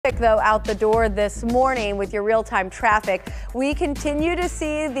traffic, though, out the door this morning with your real-time traffic. We continue to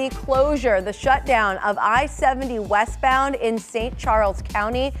see the closure, the shutdown of I-70 westbound in St. Charles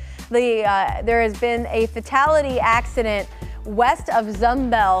County. There has been a fatality accident west of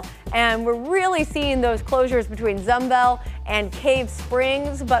Zumbehl, and we're really seeing those closures between Zumbehl and Cave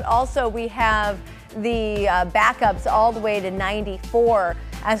Springs, but also we have the backups all the way to 94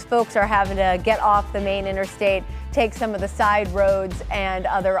 as folks are having to get off the main interstate, take some of the side roads and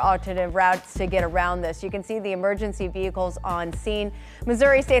other alternative routes to get around this. You can see the emergency vehicles on scene.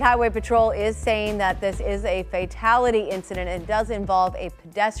 Missouri State Highway Patrol is saying that this is a fatality incident. It does involve a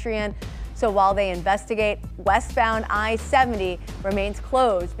pedestrian. So while they investigate, westbound I-70 remains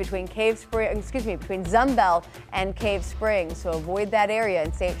closed between between Zumbehl and Cave Springs. So avoid that area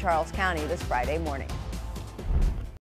in St. Charles County this Friday morning.